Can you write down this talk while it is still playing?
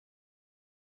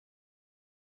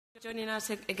Joining us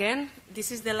again.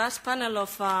 This is the last panel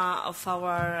of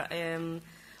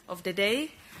the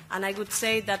day, and I would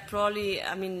say that probably,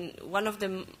 one of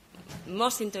the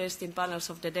most interesting panels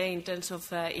of the day in terms of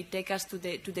it takes us to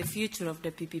the future of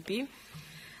the PPP.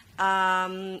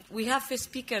 We have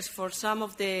speakers for some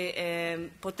of the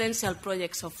potential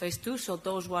projects of phase 2, so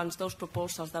those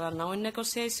proposals that are now in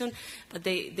negotiation, but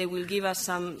they will give us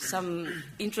some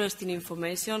interesting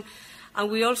information. And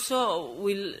we also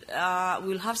will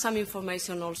have some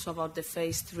information also about the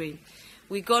phase 3.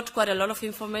 We got quite a lot of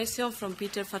information from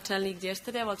Peter Fatelnig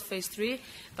yesterday about phase 3,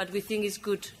 but we think it's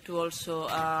good to also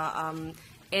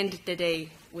end the day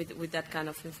with that kind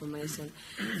of information.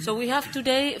 So we have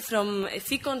today from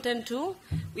FI-Content 2,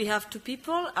 we have two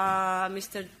people,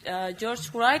 Mr.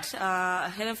 George Wright,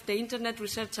 head of the Internet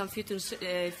Research and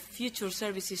Future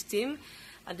Services team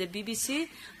at the BBC,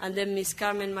 and then Ms.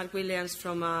 Carmen Williams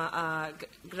from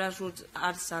Grassroots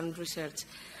Arts and Research.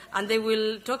 And they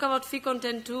will talk about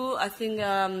FI-Content 2. I think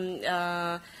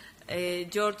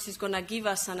George is going to give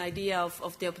us an idea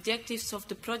of the objectives of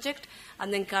the project,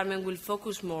 and then Carmen will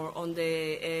focus more on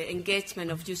the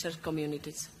engagement of user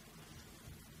communities.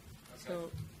 Okay. So,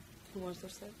 who wants to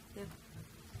start? Yeah.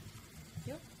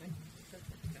 You?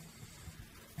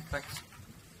 Thanks.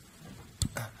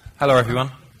 Hello, everyone.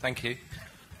 Thank you.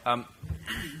 I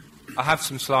have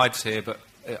some slides here, but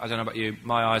I don't know about you,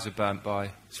 my eyes are burnt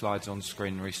by slides on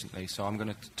screen recently, so I'm going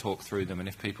to talk through them, and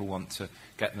if people want to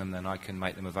get them, then I can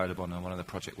make them available on one of the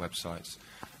project websites.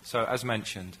 So, as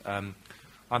mentioned, I'm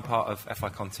part of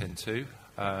FI-Content 2,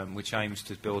 which aims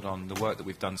to build on the work that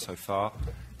we've done so far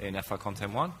in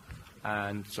FI-Content 1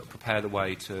 and sort of prepare the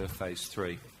way to phase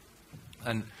 3.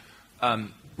 And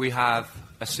we have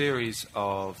a series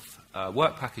of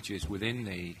work packages within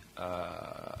the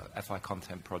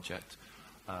FI-Content project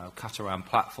cut around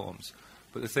platforms.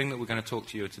 But the thing that we're going to talk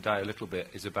to you today a little bit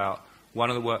is about one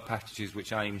of the work packages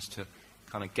which aims to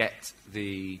kind of get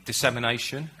the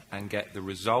dissemination and get the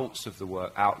results of the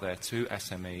work out there to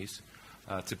SMEs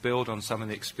to build on some of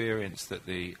the experience that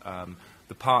the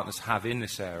partners have in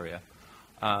this area.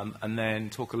 And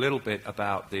then talk a little bit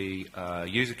about the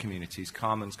user communities.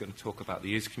 Carmen's going to talk about the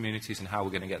user communities and how we're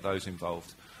going to get those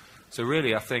involved. So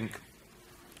really, I think,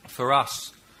 for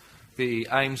us, the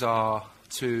aims are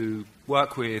to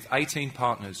work with 18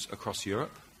 partners across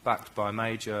Europe, backed by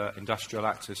major industrial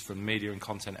actors from the media and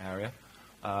content area,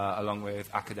 along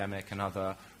with academic and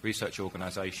other research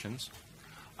organisations.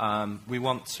 We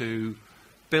want to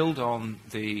build on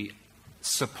the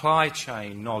supply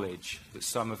chain knowledge that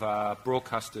some of our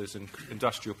broadcasters and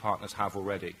industrial partners have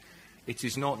already. It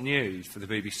is not new for the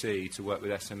BBC to work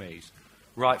with SMEs.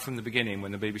 Right from the beginning,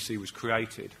 when the BBC was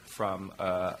created from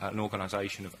an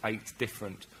organisation of 8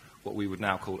 different, what we would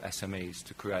now call SMEs,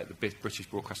 to create the British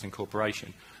Broadcasting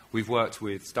Corporation, we've worked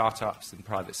with start-ups and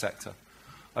private sector.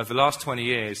 Over the last 20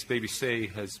 years,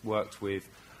 BBC has worked with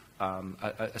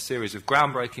a series of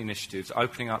groundbreaking initiatives,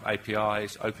 opening up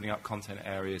APIs, opening up content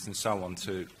areas, and so on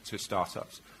to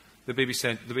start-ups. The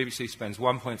BBC spends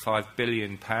 £1.5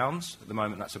 billion. At the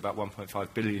moment, that's about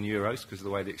 1.5 billion euros because of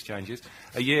the way the exchange is,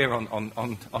 a year on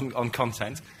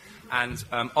content. And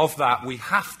of that, we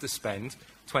have to spend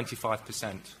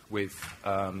 25% with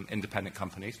independent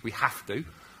companies. We have to,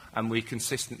 and we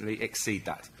consistently exceed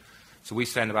that. So we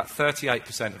spend about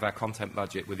 38% of our content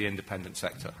budget with the independent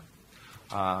sector.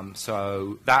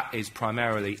 So that is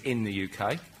primarily in the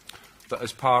UK. But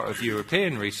as part of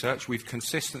European research, we've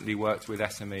consistently worked with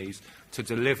SMEs to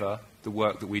deliver the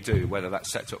work that we do, whether that's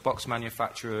set-top box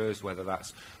manufacturers, whether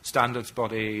that's standards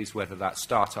bodies, whether that's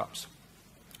startups.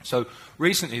 So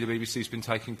recently the BBC's been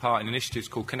taking part in initiatives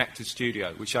called Connected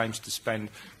Studio, which aims to spend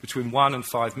between £1 and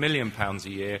 £5 million a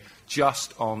year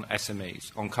just on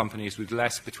SMEs, on companies with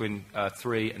less between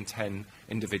 3 and 10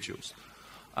 individuals.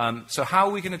 So how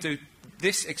are we going to do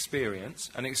this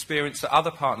experience, an experience that other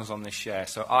partners on this share?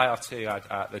 So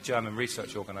IRT, the German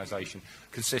research organisation,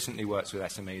 consistently works with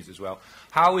SMEs as well.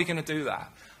 How are we going to do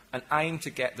that and aim to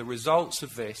get the results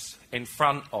of this in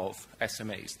front of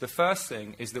SMEs? The first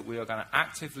thing is that we are going to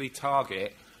actively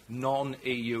target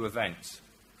non-EU events.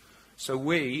 So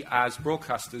we, as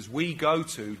broadcasters, we go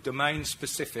to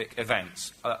domain-specific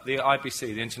events. The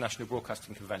IBC, the International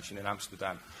Broadcasting Convention in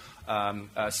Amsterdam,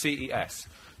 CES.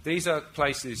 These are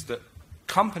places that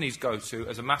companies go to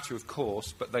as a matter of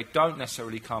course, but they don't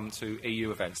necessarily come to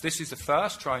EU events. This is the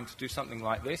first trying to do something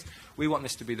like this. We want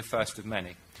this to be the first of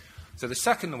many. So the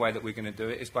second way that we're going to do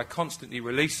it is by constantly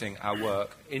releasing our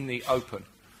work in the open.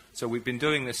 So we've been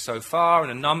doing this so far,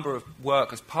 and a number of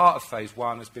work as part of phase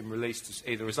 1 has been released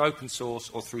either as open source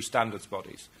or through standards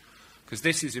bodies. because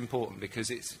this is important,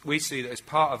 because we see that as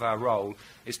part of our role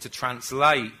is to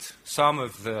translate some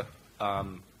of the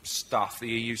stuff, the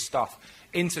EU stuff,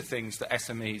 into things that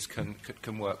SMEs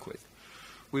can work with.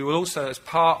 We will also, as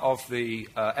part of the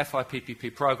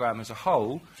FI-PPP programme as a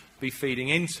whole, be feeding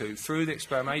into, through the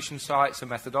experimentation sites and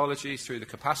methodologies, through the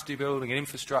capacity building and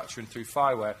infrastructure and through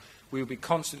FIWare, we will be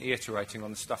constantly iterating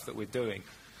on the stuff that we're doing.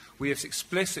 We have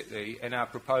explicitly, in our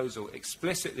proposal,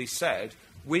 explicitly said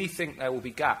we think there will be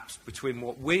gaps between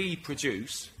what we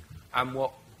produce and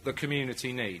what the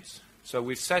community needs. So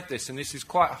we've said this, and this is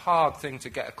quite a hard thing to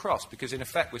get across, because in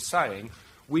effect we're saying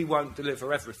we won't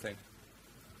deliver everything.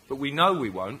 But we know we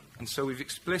won't, and so we've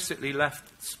explicitly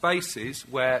left spaces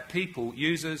where people,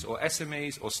 users or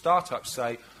SMEs or startups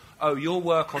say, oh, your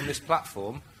work on this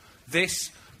platform,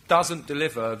 this doesn't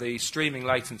deliver the streaming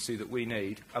latency that we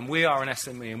need, and we are an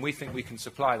SME and we think we can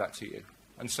supply that to you.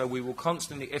 And so we will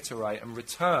constantly iterate and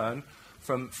return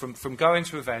from going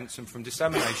to events and from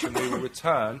dissemination, we will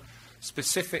return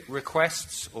specific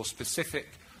requests or specific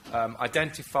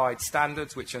identified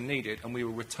standards which are needed, and we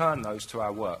will return those to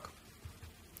our work.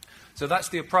 So that's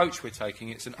the approach we're taking.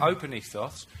 It's an open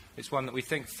ethos. It's one that we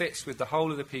think fits with the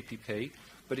whole of the PPP,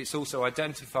 but it's also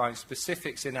identifying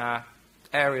specifics in our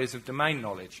areas of domain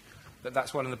knowledge.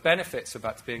 That's one of the benefits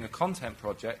about being a content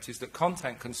project, is that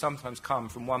content can sometimes come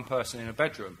from one person in a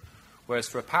bedroom, whereas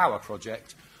for a power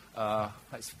project,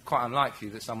 it's quite unlikely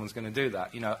that someone's going to do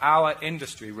that. You know, our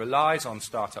industry relies on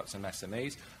startups and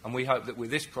SMEs, and we hope that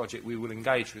with this project we will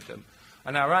engage with them.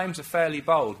 And our aims are fairly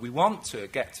bold. We want to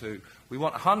get to, we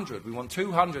want 100, we want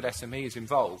 200 SMEs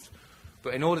involved.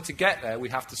 But in order to get there, we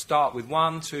have to start with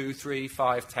 1, 2, 3,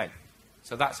 5, 10.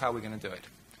 So that's how we're going to do it.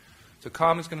 So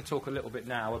Carmen's going to talk a little bit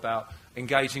now about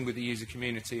engaging with the user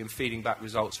community and feeding back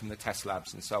results from the test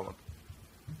labs and so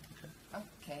on.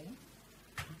 Okay.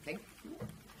 Thank you.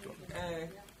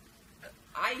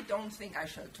 I don't think I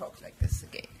shall talk like this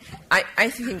again. I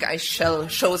think I shall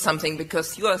show something,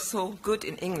 because you are so good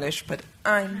in English, but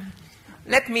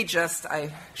let me just,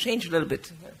 I change a little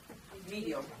bit.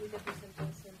 Medium.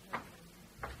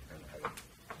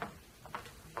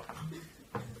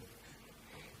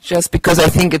 Just because I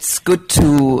think it's good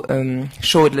to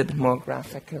show it a little bit more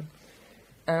graphical.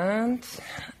 And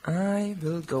I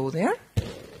will go there.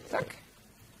 Zack.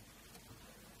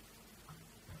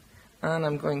 And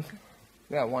I'm going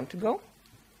where I want to go.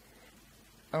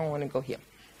 I want to go here.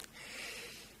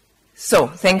 So,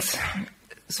 thanks.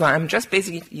 So I'm just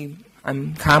basically,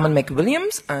 I'm Carmen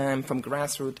Williams. I'm from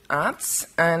Grassroots Arts.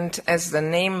 And as the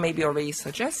name maybe already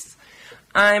suggests,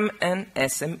 I'm an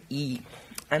SME.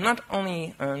 I'm not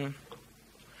only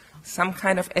some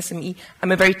kind of SME,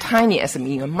 I'm a very tiny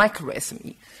SME, a micro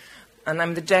SME. And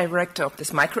I'm the director of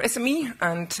this micro SME,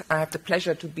 and I have the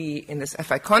pleasure to be in this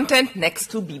FI content next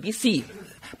to BBC.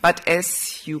 But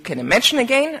as you can imagine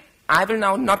again, I will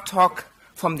now not talk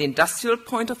from the industrial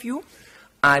point of view,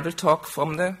 I will talk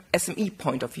from the SME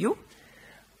point of view.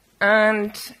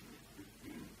 And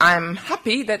I'm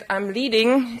happy that I'm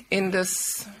leading in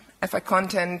this FI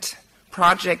content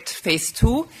project phase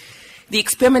 2, the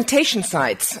experimentation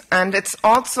sites. And it's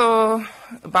also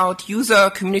about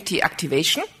user community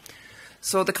activation.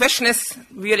 So the question is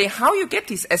really how you get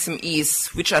these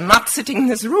SMEs, which are not sitting in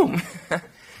this room.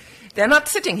 They're not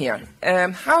sitting here.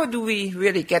 How do we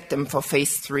really get them for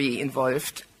phase 3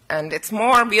 involved? And it's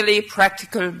more really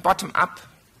practical, bottom-up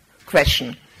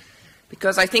question.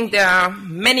 Because I think there are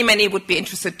many would be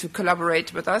interested to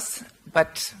collaborate with us,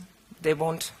 but they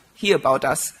won't hear about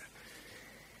us.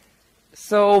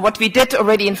 So what we did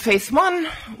already in phase 1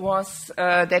 was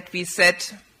that we said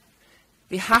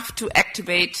we have to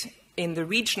activate in the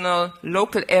regional,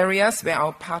 local areas where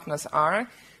our partners are,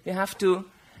 we have to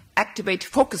activate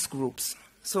focus groups.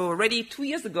 So already 2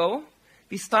 years ago,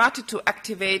 we started to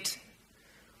activate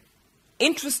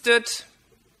interested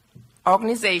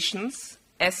organizations,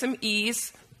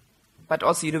 SMEs, but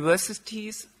also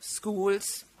universities,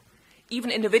 schools, even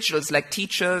individuals like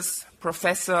teachers,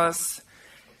 professors,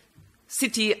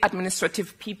 city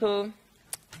administrative people.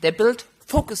 They built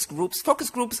focus groups. Focus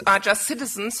groups are just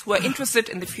citizens who are interested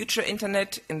in the future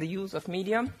internet, in the use of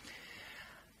media.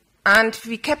 And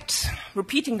we kept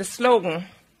repeating the slogan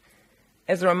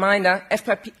as a reminder,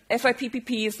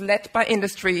 FI-PPP is led by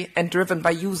industry and driven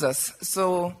by users.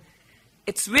 So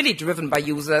it's really driven by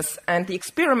users, and the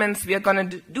experiments we are going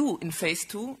to do in phase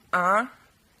 2 are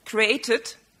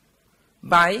created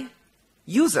by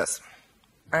users.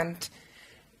 And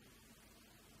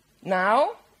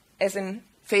now, as in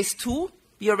phase 2,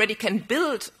 we already can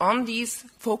build on these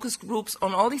focus groups,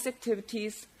 on all these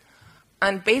activities,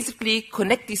 and basically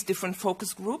connect these different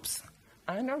focus groups,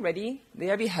 and already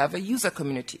there we have a user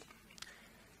community.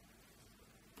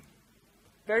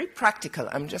 very practical.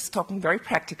 I'm just talking very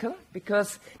practical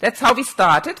because that's how we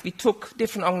started. We took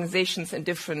different organizations in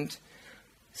different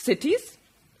cities,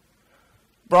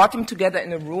 brought them together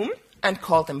in a room and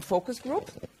called them focus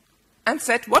groups and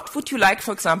said, what would you like,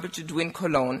 for example, to do in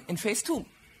Cologne in phase 2?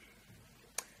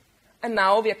 And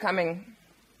now we are coming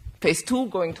phase 2,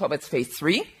 going towards phase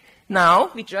 3.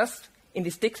 Now we just, in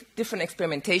these different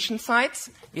experimentation sites,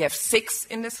 we have 6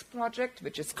 in this project,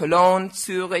 which is Cologne,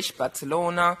 Zurich,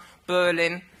 Barcelona,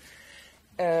 Berlin,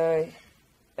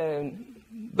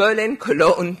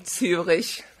 Cologne,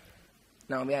 Zurich.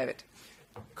 Now we have it.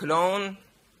 Cologne,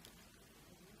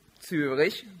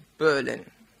 Zurich, Berlin.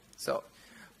 So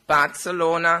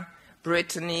Barcelona,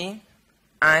 Brittany,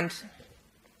 and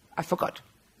I forgot.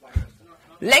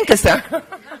 Lancaster.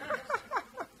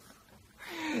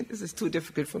 This is too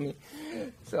difficult for me.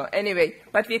 So anyway,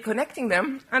 but we're connecting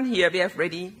them, and here we have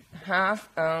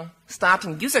a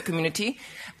starting user community,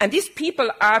 and these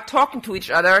people are talking to each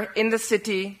other in the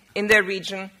city, in their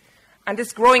region, and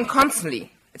it's growing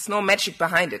constantly. It's no magic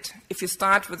behind it. If you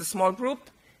start with a small group,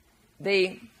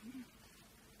 they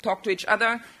talk to each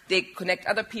other, they connect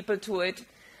other people to it,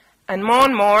 and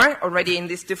more already in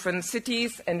these different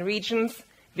cities and regions,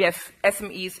 we have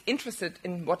SMEs interested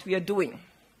in what we are doing.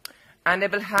 And they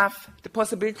will have the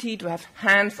possibility to have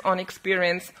hands-on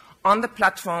experience on the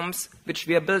platforms which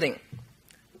we are building.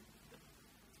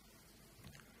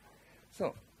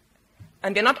 So,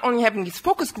 and we're not only having these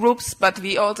focus groups, but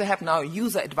we also have now a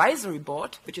user advisory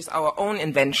board, which is our own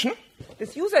invention.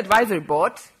 This user advisory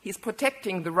board is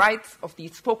protecting the rights of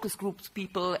these focus groups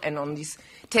people and on these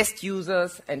test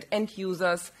users and end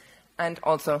users and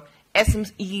also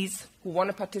SMEs who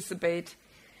want to participate.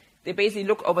 They basically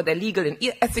look over their legal and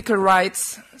ethical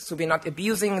rights, so we're not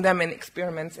abusing them in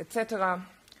experiments, etc.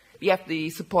 We have the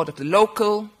support of the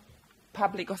local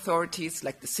public authorities,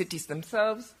 like the cities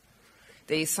themselves.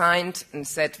 They signed and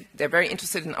said they're very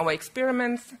interested in our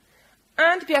experiments.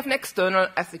 And we have an external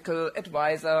ethical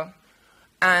advisor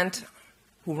and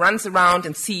who runs around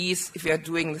and sees if we are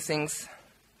doing the things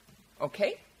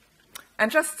okay. And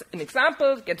just an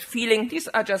example, get a feeling, these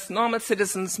are just normal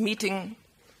citizens meeting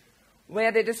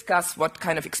where they discuss what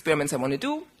kind of experiments they want to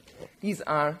do. These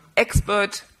are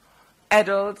expert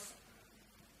adults,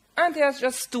 and there's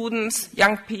just students,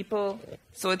 young people,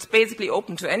 so it's basically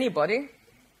open to anybody.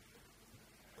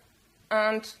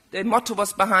 And the motto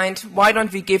was behind, why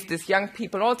don't we give these young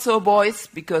people also a voice,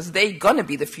 because they're going to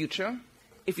be the future.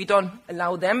 If we don't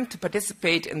allow them to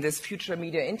participate in this future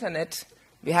media internet,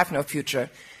 we have no future.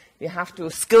 We have to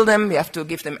skill them, we have to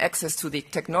give them access to the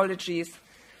technologies.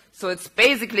 So it's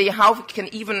basically how we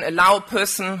can even allow a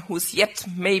person who's yet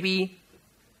maybe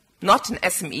not an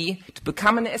SME to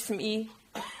become an SME.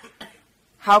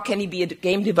 How can he be a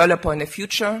game developer in the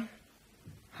future?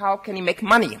 How can he make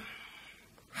money?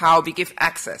 How we give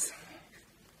access.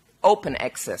 Open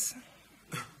access.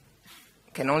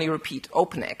 Can only repeat,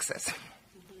 open access.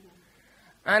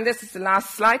 And this is the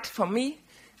last slide for me.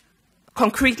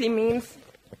 Concretely means,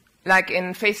 like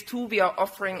in phase 2, we are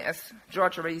offering, as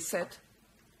George already said,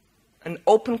 an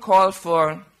open call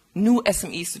for new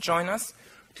SMEs to join us,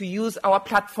 to use our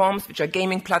platforms, which are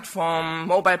gaming platform,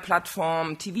 mobile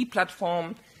platform, TV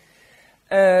platform.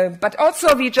 But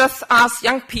also we just ask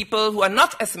young people who are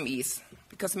not SMEs,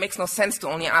 because it makes no sense to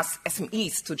only ask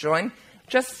SMEs to join,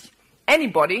 just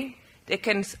anybody, they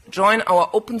can join our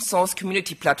open source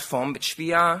community platform, which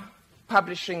we are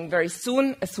publishing very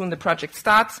soon, as soon as the project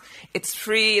starts. It's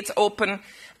free, it's open,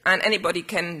 and anybody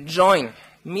can join.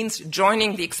 Means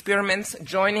joining the experiments,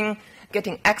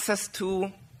 getting access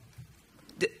to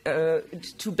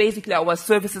basically our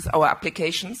services, our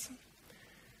applications.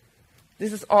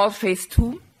 This is all phase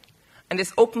 2, and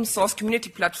this open source community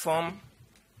platform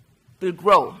will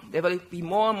grow. There will be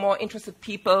more and more interested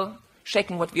people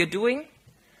checking what we are doing.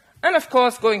 And of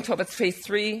course, going towards phase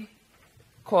 3,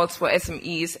 calls for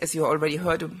SMEs, as you already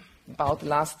heard about the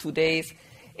last 2 days.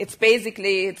 It's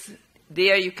basically,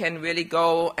 there you can really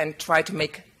go and try to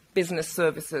make business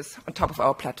services on top of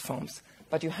our platforms.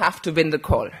 But you have to win the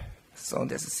call. So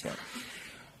this is here.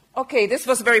 Okay, this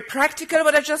was very practical,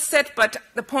 what I just said, but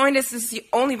the point is, this is the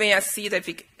only way I see that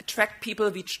we attract people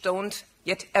which don't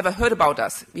yet ever heard about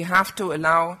us. We have to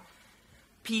allow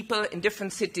people in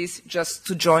different cities just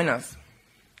to join us.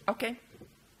 Okay,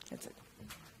 that's it.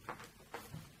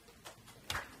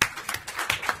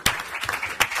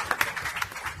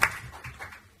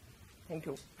 Thank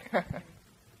you. Okay,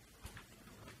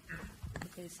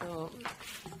 so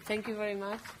thank you very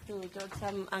much to George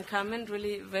and Carmen.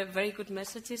 Really very good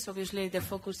messages. Obviously, the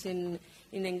focus in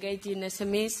engaging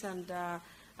SMEs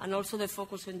and also the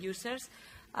focus on users.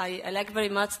 I like very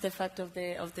much the fact of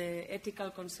the ethical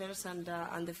concerns and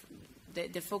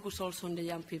the focus also on the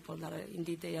young people that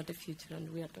indeed they are the future, and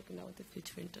we are talking about the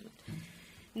future internet.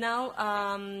 Now,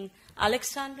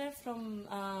 Alexander from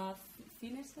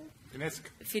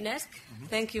FINESCE.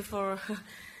 Thank you for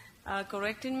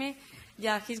correcting me.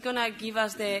 Yeah, he's going to give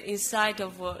us the insight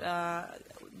of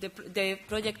the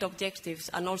project objectives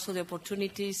and also the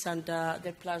opportunities and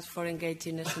the plans for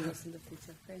engaging SMEs in the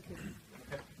future. Thank you.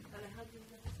 Okay. Can I help you with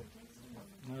the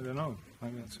presentation? I don't know.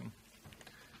 Maybe that's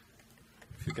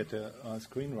if you get the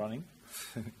screen running.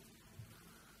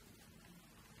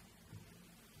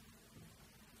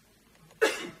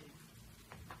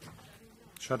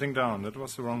 Shutting down. That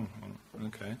was the wrong one.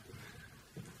 Okay.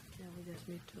 Yeah, we just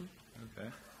need to. Okay.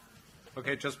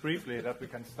 Okay, just briefly that we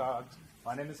can start.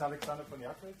 My name is Alexander von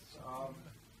Jakritz,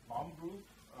 Mom Group.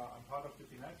 I'm part of the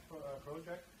FINESCE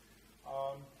project.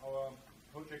 Our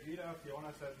project leader,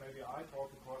 Fiona, said maybe I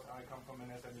talk because I come from an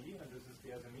SME, and this is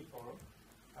the SME forum.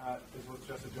 This was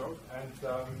just a joke. And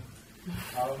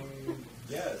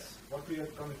yes, what we are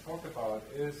going to talk about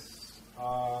is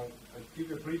I'll give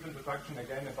you a brief introduction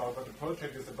again about what the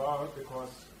project is about,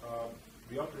 because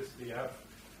we obviously have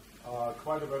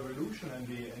quite a revolution in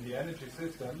the energy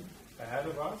system ahead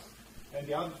of us. And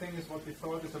the other thing is what we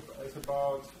thought is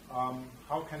about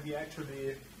how can we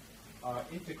actually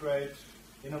integrate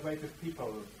innovative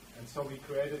people. And so we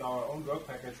created our own work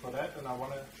package for that, and I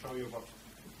want to show you what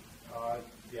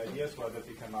the ideas were that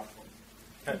we came up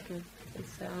with. Okay.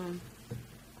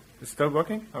 It's still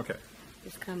working? Okay.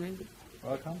 It's coming.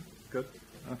 Welcome. Good.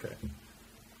 Okay.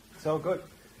 So good.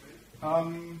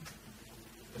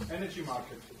 Energy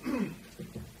market.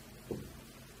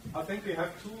 I think we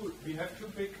have two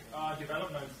big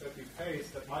developments that we face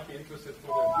that might be interested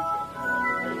for the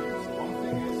future internet applications. One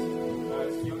thing is,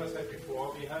 as Fiona said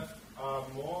before, we have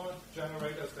more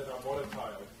generators that are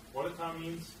volatile. Volatile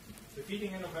means the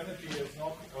feeding in of energy is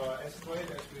not as straight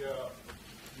as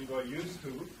we were used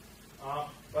to,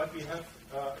 but we have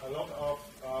a lot of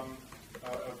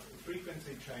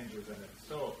frequency changes in it.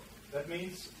 So that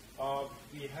means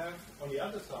we have, on the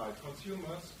other side,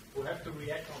 consumers who have to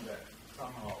react on that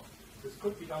somehow. This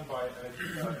could be done by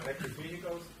electric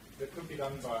vehicles, that could be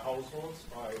done by households,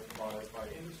 by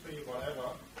industry,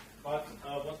 whatever. But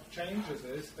what changes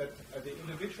is that the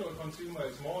individual consumer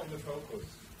is more in the focus.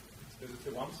 This is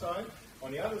the one side.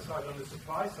 On the other side, on the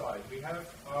supply side, we have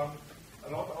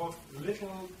a lot of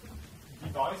little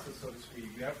devices, so to speak.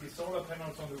 We have these solar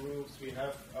panels on the roofs, we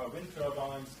have wind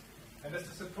turbines, and this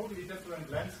is a totally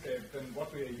different landscape than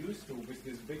what we are used to with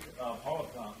these big power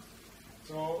plants.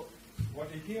 So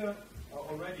what we hear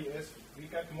already is we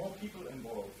get more people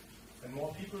involved. And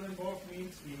more people involved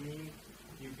means we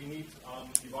need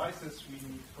devices, we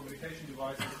need communication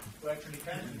devices who actually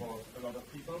can involve a lot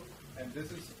of people, and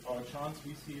this is our chance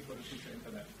we see for the future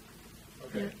internet.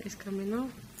 Okay. Yeah, it's coming now.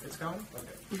 It's coming?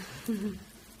 Okay.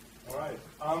 All right.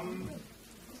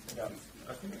 Yeah,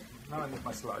 I think now I need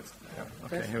my slides. Yeah. Okay,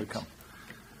 perfect. Here we come.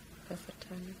 Perfect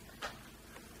timing.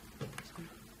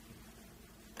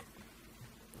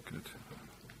 Good.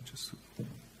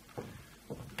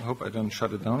 I hope I don't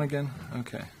shut it down again.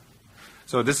 Okay.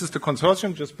 So this is the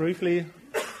consortium, just briefly.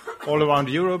 All around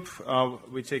Europe,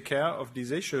 we take care of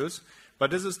these issues.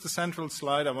 But this is the central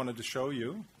slide I wanted to show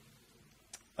you.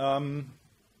 And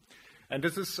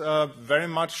this is very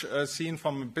much seen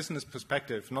from a business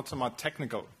perspective, not so much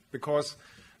technical. Because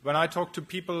when I talk to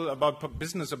people about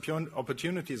business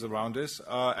opportunities around this,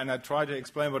 and I try to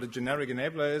explain what a generic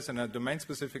enabler is and a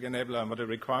domain-specific enabler and what the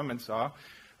requirements are,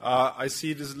 I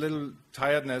see this little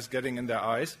tiredness getting in their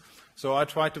eyes. So I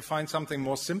try to find something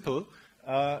more simple.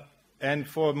 And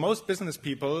for most business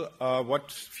people,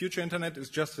 what future internet is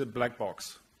just a black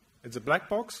box. It's a black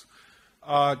box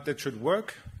that should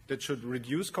work, that should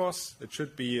reduce costs, that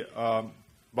should be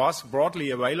broadly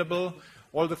available,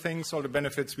 all the things, all the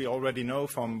benefits we already know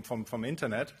from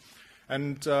internet.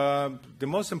 And the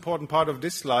most important part of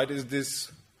this slide is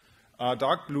this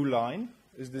dark blue line,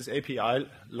 is this API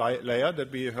layer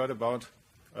that we heard about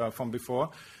from before,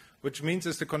 which means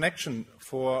it's the connection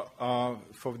for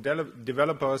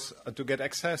developers to get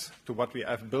access to what we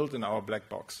have built in our black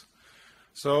box.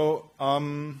 So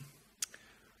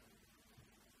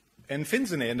in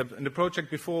FINESCE, in the project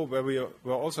before where we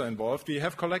were also involved, we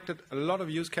have collected a lot of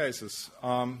use cases.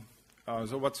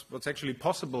 So what's actually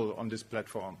possible on this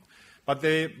platform. But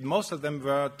most of them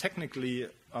were technically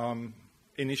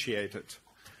initiated.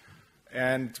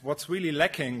 And what's really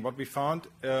lacking, what we found,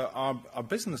 are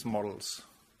business models.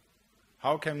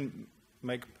 How can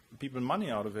make people money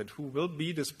out of it? Who will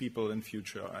be these people in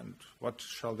future, and what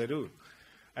shall they do?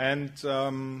 And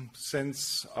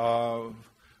since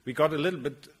we got a little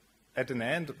bit at an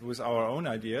end with our own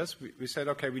ideas. We said,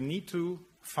 okay, we need to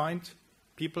find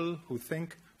people who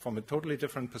think from a totally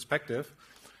different perspective.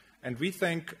 And we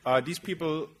think these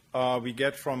people we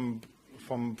get from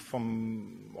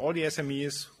all the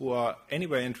SMEs who are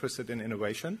anyway interested in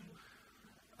innovation.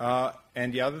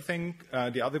 And the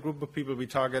other group of people we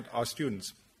target are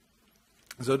students.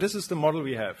 So this is the model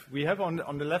we have. We have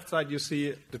on the left side, you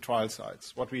see the trial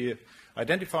sites, what we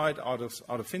identified out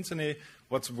of FINESCE,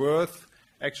 what's worth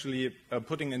actually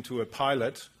putting into a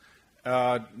pilot,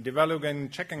 developing,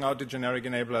 checking out the generic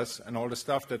enablers and all the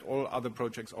stuff that all other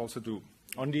projects also do.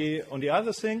 On the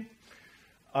other thing,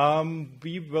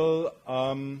 we will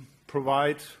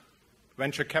provide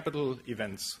venture capital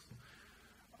events.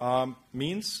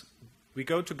 Means we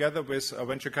go together with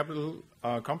venture capital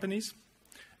companies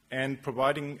and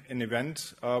providing an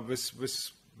event with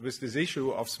this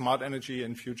issue of smart energy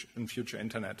and future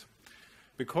internet.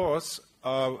 Because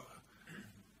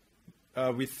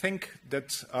we think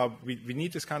that we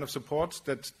need this kind of support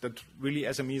that really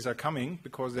SMEs are coming,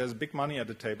 because there's big money at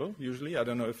the table, usually. I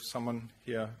don't know if someone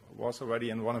here was already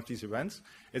in one of these events.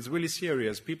 It's really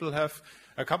serious. People have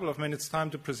a couple of minutes time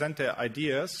to present their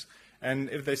ideas, and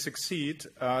if they succeed,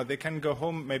 they can go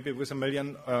home maybe with €1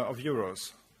 million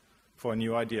for a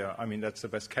new idea. I mean, that's the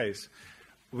best case.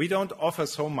 We don't offer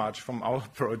so much from our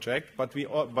project, but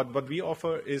what we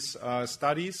offer is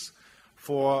studies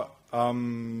for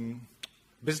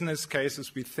business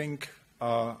cases we think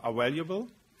are valuable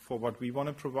for what we want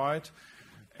to provide.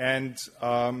 And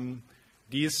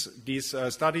these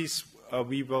studies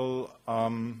we will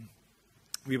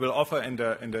offer in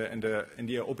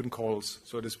the open calls.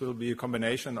 So this will be a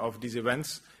combination of these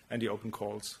events and the open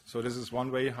calls. So this is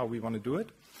one way how we want to do it.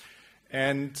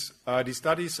 And these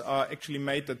studies are actually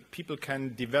made that people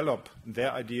can develop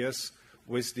their ideas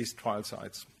with these trial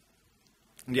sites.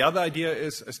 And the other idea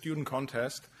is a student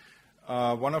contest.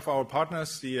 One of our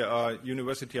partners, the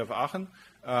University of Aachen,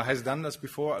 has done this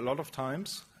before a lot of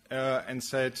times and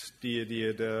said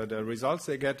the results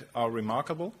they get are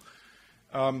remarkable.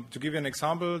 To give you an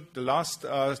example, the last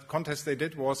contest they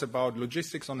did was about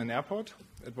logistics on an airport.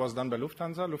 It was done by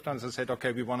Lufthansa. Lufthansa said,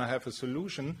 okay, we want to have a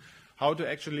solution how to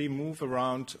actually move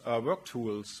around work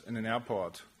tools in an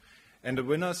airport. And the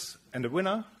winner,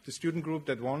 the student group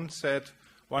that won, said,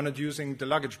 why not using the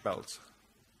luggage belts?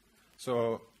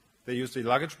 So they used the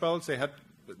luggage belts. It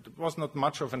was not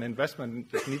much of an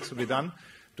investment that needs to be done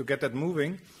to get that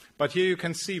moving. But here you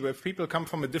can see where people come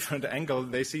from a different angle.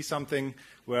 They see something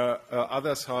where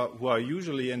others who are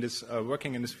usually in this,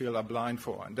 working in this field are blind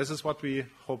for. And this is what we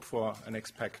hope for and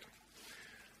expect.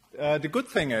 The good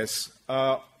thing is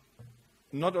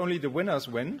not only the winners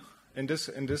win in this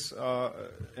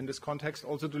context,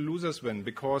 also the losers win,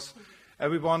 because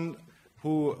everyone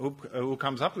who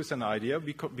comes up with an idea,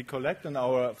 we collect in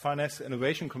our FINESCE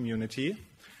innovation community,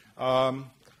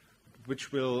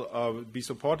 which will be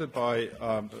supported by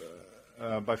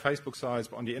Facebook sites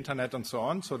on the internet and so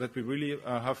on, so that we really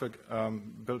have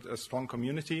built a strong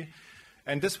community.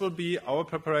 And this will be our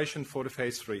preparation for the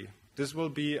phase 3. This will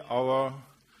be our,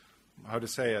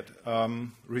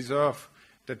 reserve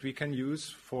that we can use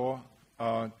for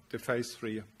the phase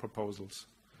 3 proposals.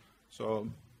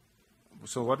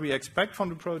 So what we expect from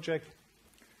the project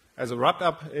as a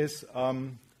wrap-up is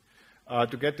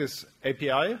to get this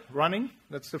API running.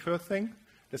 That's the first thing.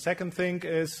 The second thing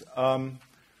is to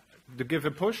give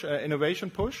a push, an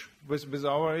innovation push with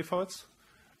our efforts.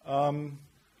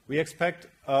 We expect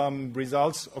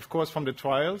results, of course, from the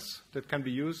trials that can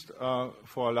be used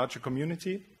for a larger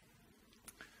community.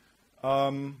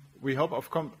 We hope of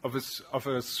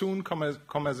a soon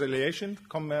commercialization,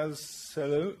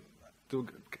 to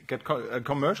get a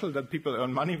commercial that people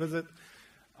earn money with it.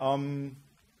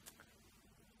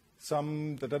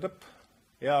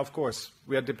 Yeah, of course,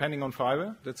 we are depending on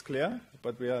fiber, that's clear,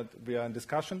 but we are in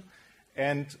discussion.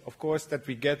 And, of course, that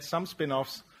we get some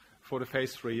spin-offs for the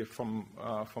phase 3 from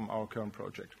our current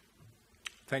project.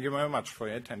 Thank you very much for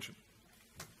your attention.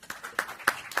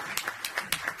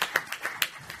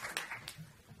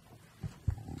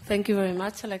 Thank you very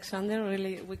much, Alexander.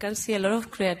 Really, we can see a lot of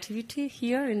creativity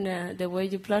here in the way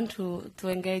you plan to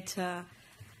engage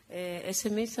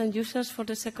SMEs and users for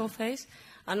the second phase.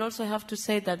 And also I have to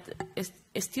say that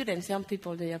students, young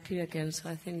people, they appear again. So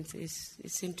I think it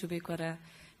seems to be quite a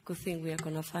good thing we are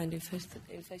going to find in phase 2.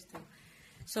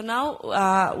 So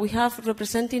now we have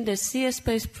representing the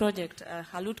cSpace project,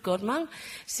 Haluk Gokmen.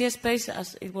 cSpace,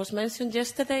 as it was mentioned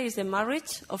yesterday, is the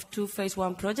marriage of two phase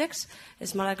 1 projects,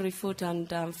 Smart Agri-Food and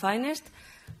FINESCE.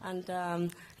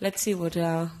 And let's see what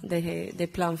they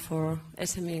plan for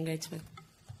SME engagement.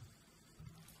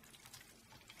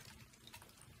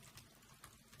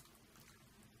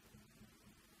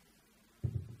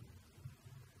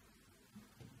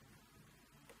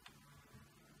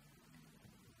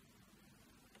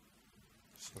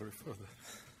 Sorry for that.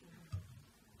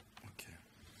 Okay.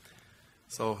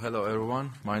 So, hello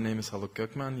everyone. My name is Haluk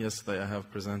Gokmen. Yesterday I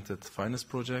have presented FINESCE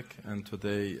project, and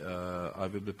today I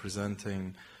will be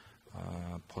presenting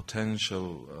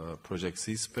potential project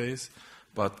cSpace.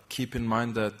 But keep in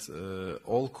mind that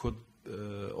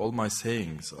all my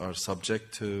sayings are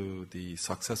subject to the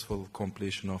successful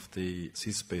completion of the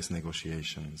cSpace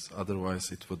negotiations.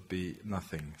 Otherwise, it would be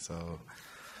nothing. So,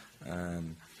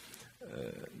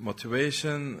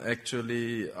 motivation,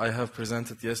 actually, I have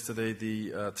presented yesterday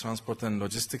the transport and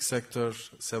logistics sector,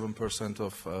 7%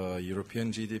 of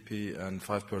European GDP and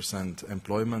 5%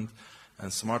 employment.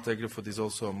 And smart agri-food is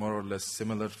also more or less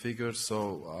similar figures.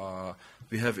 So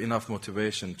we have enough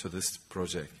motivation to this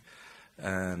project.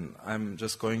 And I'm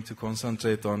just going to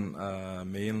concentrate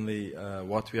on mainly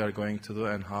what we are going to do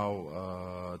and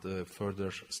how the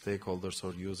further stakeholders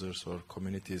or users or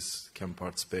communities can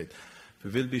participate. We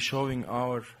will be showing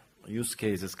our use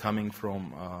cases coming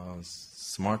from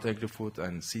Smart Agri-Food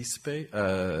and cSpace,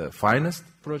 FINESCE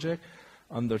project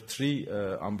under 3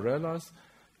 umbrellas: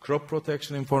 crop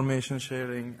protection information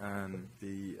sharing and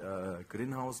the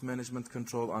greenhouse management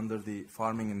control under the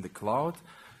farming in the cloud.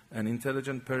 And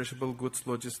intelligent perishable goods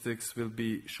logistics will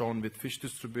be shown with fish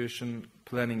distribution,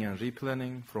 planning and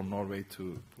replanning from Norway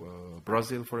to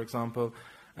Brazil, for example,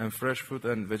 and fresh fruit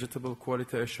and vegetable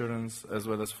quality assurance, as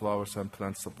well as flowers and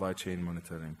plant supply chain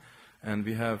monitoring. And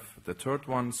we have the third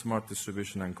one, smart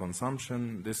distribution and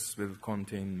consumption. This will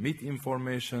contain meat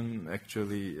information,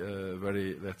 actually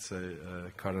very, let's say,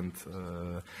 current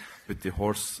with the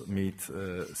horse meat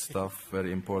stuff,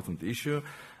 very important issue.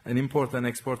 And import and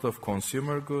export of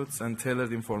consumer goods and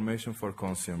tailored information for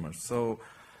consumers. So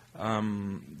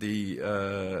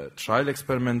the trial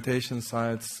experimentation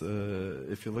sites,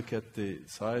 if you look at the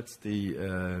sites,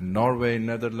 the Norway,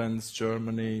 Netherlands,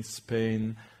 Germany,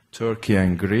 Spain, Turkey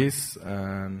and Greece,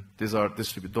 and these are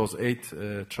distributed. Those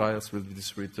 8 trials will be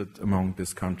distributed among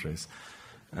these countries.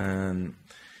 And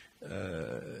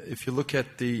if you look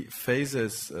at the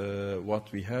phases,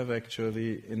 what we have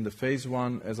actually in the phase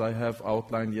 1, as I have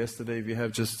outlined yesterday, we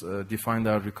have just defined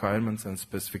our requirements and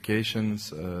specifications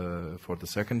for the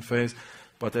second phase.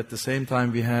 But at the same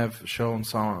time, we have shown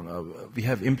some, we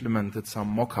have implemented some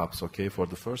mock-ups, okay, for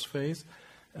the first phase.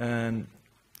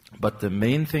 But the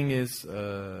main thing is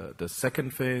the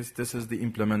second phase. This is the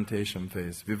implementation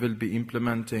phase. We will be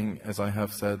implementing, as I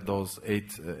have said, those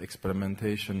 8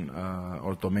 experimentation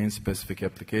or domain-specific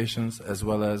applications, as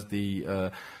well as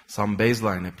the some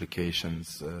baseline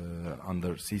applications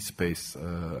under cSpace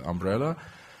umbrella.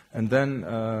 And then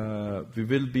we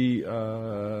will be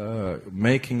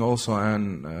making also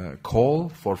a call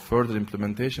for further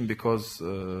implementation, because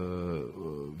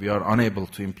we are unable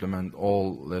to implement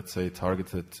all, let's say,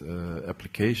 targeted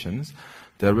applications.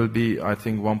 There will be, I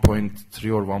think,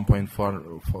 1.3 or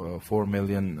 1.4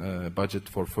 million budget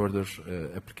for further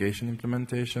application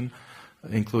implementation,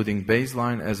 including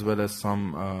baseline as well as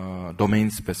some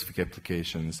domain-specific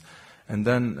applications. And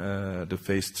then the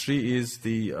phase 3 is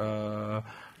the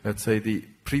let's say the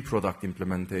pre-product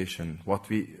implementation, what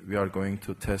we are going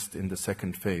to test in the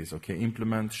second phase. Okay,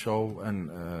 implement, show,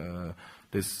 and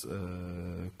this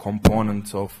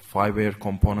components of 5-ware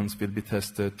components will be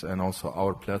tested, and also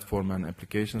our platform and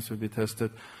applications will be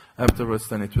tested. Afterwards,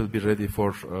 then it will be ready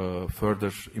for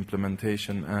further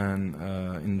implementation and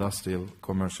industrial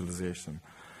commercialization.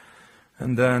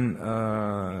 And then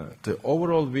the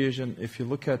overall vision, if you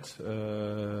look at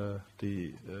the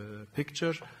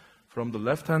picture, from the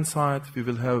left-hand side, we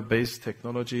will have base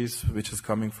technologies, which is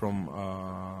coming from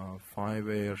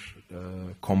 5-ware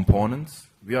components.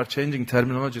 We are changing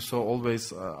terminology, so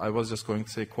always, I was just going to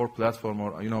say core platform,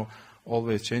 or,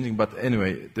 always changing. But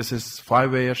anyway, this is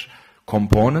 5-ware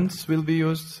components will be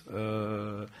used.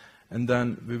 And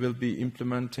then we will be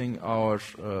implementing our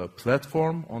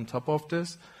platform on top of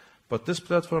this. But this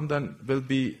platform then will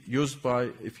be used by,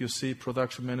 if you see,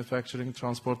 production, manufacturing,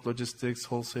 transport, logistics,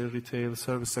 wholesale, retail,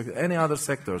 service sector, any other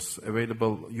sectors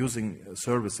available using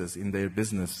services in their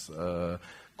business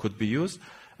could be used.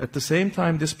 At the same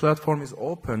time, this platform is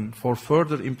open for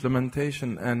further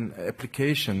implementation and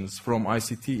applications from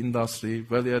ICT industry,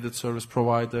 value-added service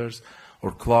providers,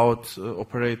 or cloud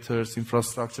operators,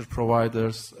 infrastructure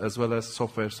providers, as well as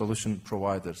software solution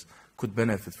providers could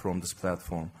benefit from this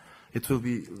platform. It will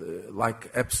be like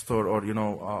App Store or,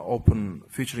 open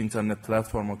future internet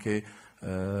platform, okay,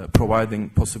 providing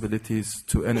possibilities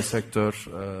to any sector,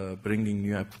 bringing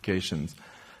new applications.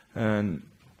 And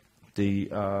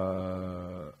the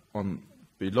on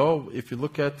below, if you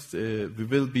look at, we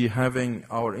will be having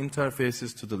our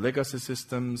interfaces to the legacy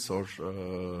systems or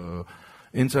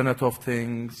Internet of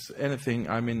Things, anything,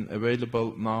 I mean,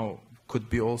 available now could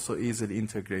be also easily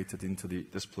integrated into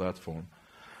this platform.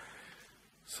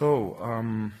 So,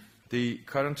 the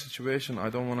current situation, I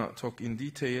don't want to talk in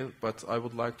detail, but I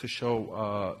would like to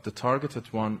show the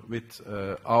targeted one with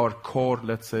our core,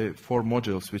 let's say, 4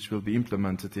 modules which will be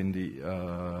implemented in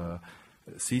the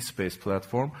cSpace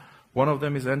platform. One of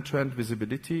them is end-to-end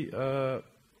visibility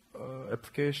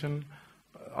application.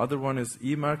 Other one is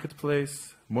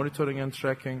e-marketplace, monitoring and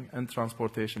tracking, and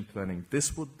transportation planning.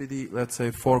 This would be the, let's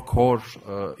say, 4 core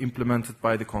implemented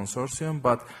by the consortium,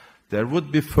 but there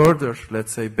would be further,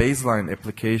 let's say, baseline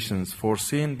applications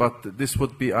foreseen, but this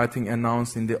would be, I think,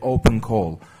 announced in the open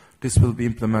call. This will be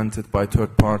implemented by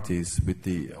third parties with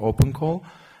the open call.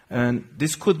 And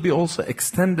this could be also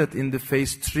extended in the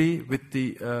phase 3 with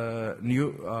the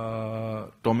new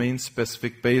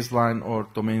domain-specific baseline or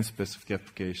domain-specific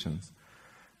applications.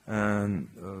 And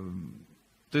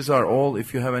these are all.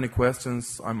 If you have any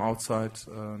questions, I'm outside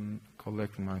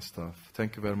collecting my stuff.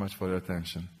 Thank you very much for your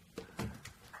attention.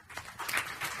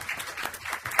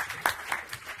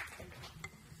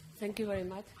 Thank you very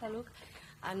much, Haluk.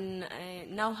 And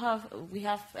now we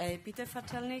have Peter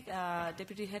Fatelnig,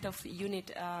 Deputy Head of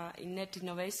Unit in Net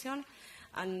Innovation,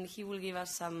 and he will give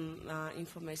us some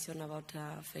information about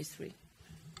Phase 3.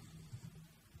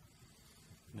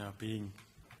 Now, being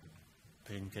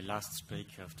the last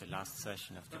speaker of the last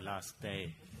session of the last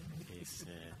day is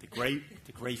the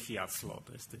graveyard slot,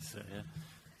 as they say. Yeah?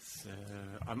 So,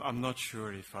 I'm not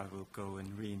sure if I will go and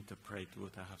reinterpret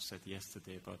what I have said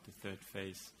yesterday about the third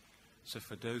phase. So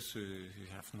for those who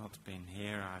have not been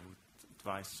here, I would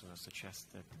advise or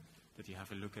suggest that you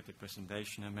have a look at the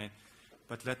presentation I made.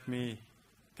 But let me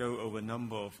go over a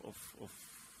number of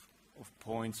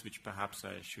points which perhaps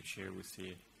I should share with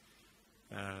you.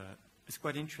 It's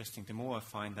quite interesting. The more I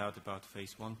find out about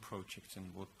Phase 1 projects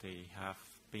and what they have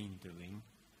been doing,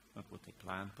 not what they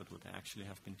planned, but what they actually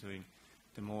have been doing,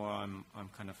 the more I'm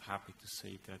kind of happy to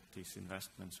see that these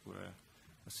investments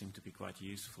seem to be quite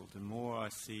useful. The more I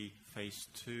see Phase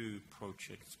 2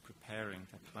 projects preparing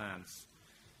their plans,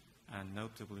 and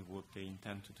notably what they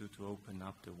intend to do to open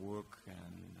up the work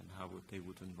and how they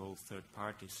would involve third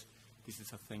parties, this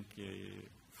is, I think,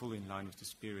 fully in line with the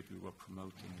spirit we were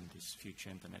promoting in this Future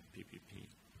Internet PPP.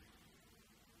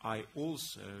 I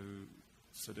also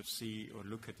sort of see or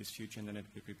look at this Future Internet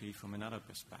PPP from another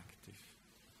perspective.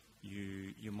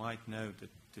 You might know that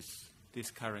this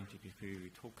current PPP we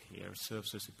talk here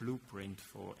serves as a blueprint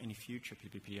for any future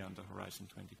PPP under Horizon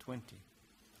 2020.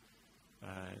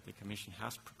 The Commission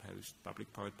has proposed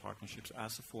public-private partnerships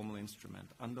as a formal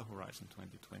instrument under Horizon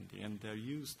 2020, and their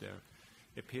use there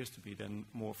appears to be then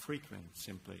more frequent,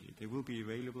 simply. They will be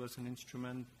available as an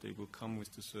instrument. They will come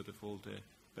with the sort of all the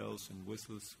bells and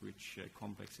whistles which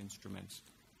complex instrument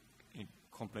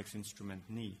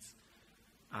needs.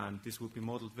 And this will be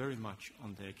modeled very much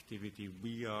on the activity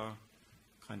we are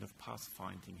kind of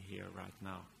pathfinding here right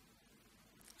now.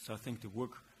 So I think the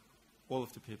work all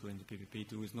of the people in the PPP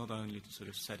do is not only to sort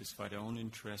of satisfy their own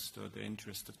interest or the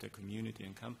interest of their community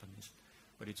and companies,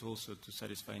 but it's also to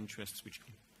satisfy interests which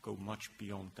go much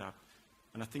beyond that.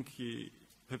 And I think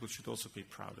people should also be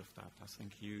proud of that. I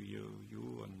think you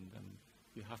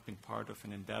have been part of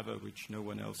an endeavor which no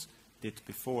one else did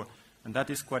before. And that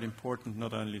is quite important,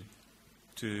 not only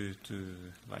to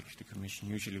like the Commission,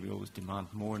 usually we always demand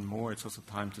more and more. It's also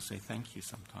time to say thank you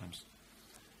sometimes.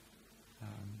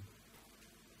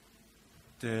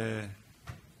 Let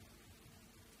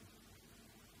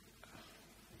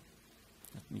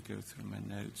me go through my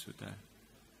notes with that.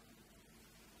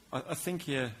 I think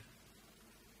here,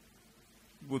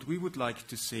 what we would like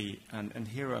to see, and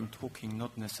here I'm talking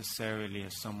not necessarily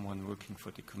as someone working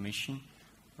for the Commission,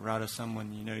 rather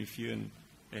someone, if you're an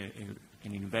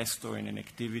investor in an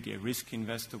activity, a risk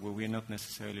investor, where we're not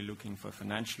necessarily looking for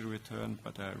financial return,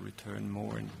 but a return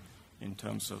more in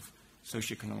terms of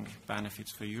socioeconomic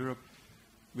benefits for Europe.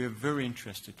 We are very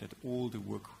interested that all the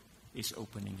work is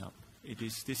opening up.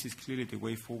 This is clearly the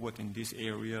way forward in this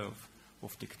area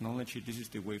of technology. This is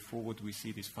the way forward. We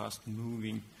see these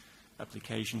fast-moving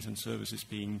applications and services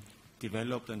being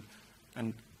developed.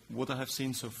 And what I have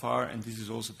seen so far, and this is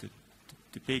also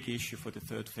the big issue for the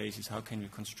third phase, is how can we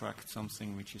construct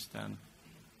something which is then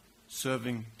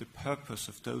serving the purpose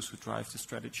of those who drive the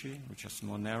strategy, which is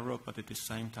more narrow, but at the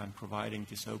same time providing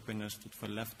this openness that for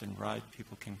left and right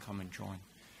people can come and join.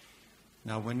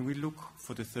 Now, when we look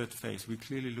for the third phase, we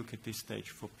clearly look at this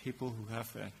stage for people who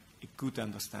have a good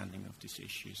understanding of these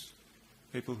issues,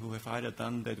 people who have either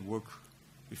done that work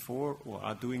before or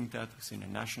are doing that within a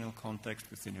national context,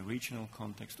 within a regional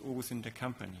context, or within the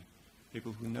company,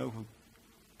 people who know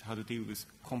how to deal with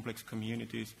complex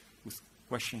communities, with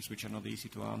questions which are not easy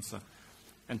to answer,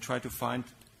 and try to find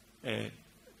a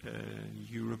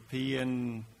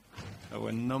European or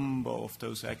a number of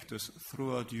those actors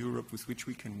throughout Europe with which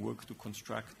we can work to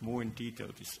construct more in detail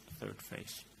this third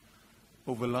phase.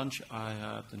 Over lunch, I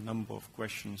had a number of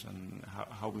questions on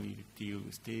how will you deal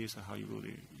with this, or how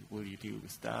will you deal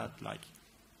with that, like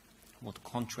what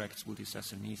contracts will these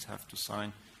SMEs have to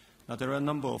sign. Now, there are a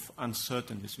number of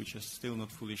uncertainties which are still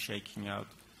not fully shaking out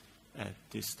at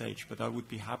this stage, but I would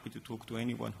be happy to talk to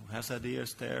anyone who has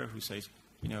ideas there, who says,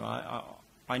 you know,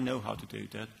 I know how to do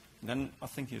that. And then I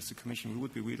think as a Commission, we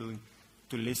would be willing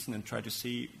to listen and try to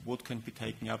see what can be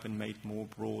taken up and made more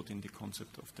broad in the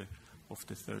concept of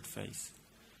the third phase.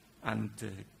 And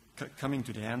coming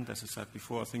to the end, as I said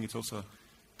before, I think it's also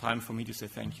time for me to say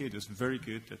thank you. It was very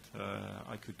good that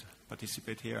I could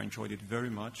participate here. I enjoyed it very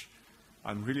much.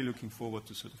 I'm really looking forward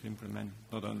to sort of implement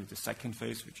not only the second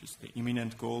phase, which is the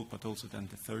imminent goal, but also then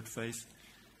the third phase.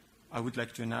 I would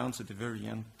like to announce at the very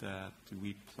end that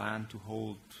we plan to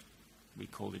hold, we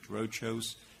call it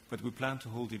roadshows, but we plan to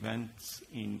hold events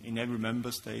in every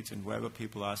member state and wherever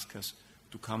people ask us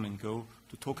to come and go,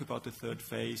 to talk about the third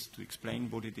phase, to explain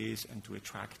what it is, and to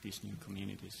attract these new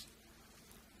communities.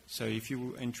 So if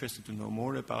you're interested to know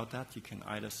more about that, you can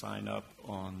either sign up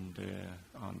on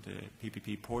the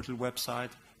PPP portal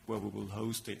website, where we will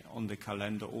host on the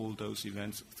calendar all those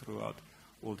events throughout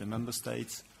all the member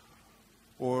states,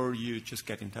 or you just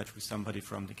get in touch with somebody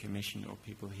from the Commission or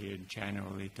people here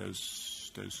generally,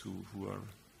 those who are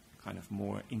kind of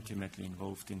more intimately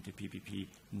involved in the PPP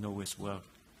know as well.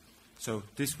 So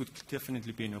this would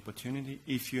definitely be an opportunity.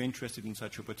 If you're interested in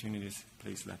such opportunities,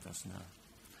 please let us know.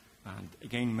 And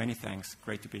again, many thanks.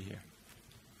 Great to be here.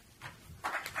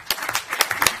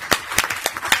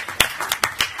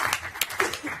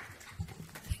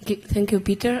 Thank you,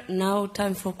 Peter. Now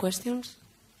time for questions.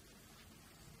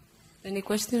 Any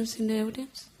questions in the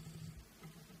audience?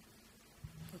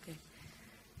 Okay.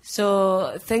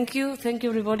 So thank you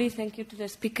everybody. Thank you to the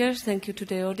speakers. Thank you to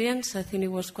the audience. I think it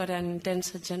was quite an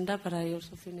intense agenda, but I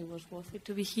also think it was worth it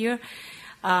to be here.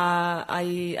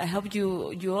 I hope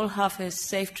you all have a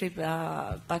safe trip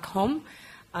back home,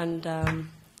 and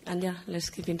yeah,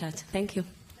 let's keep in touch. Thank you.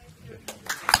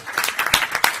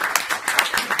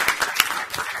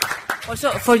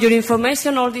 Also, for your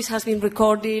information, all this has been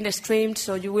recorded, streamed,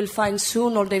 so you will find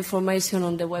soon all the information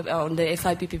on the web, on the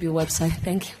FI-PPP website.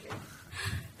 Thank you.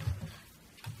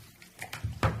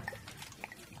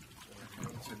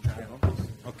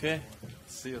 Okay.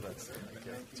 See you then.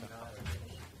 Okay. Ciao.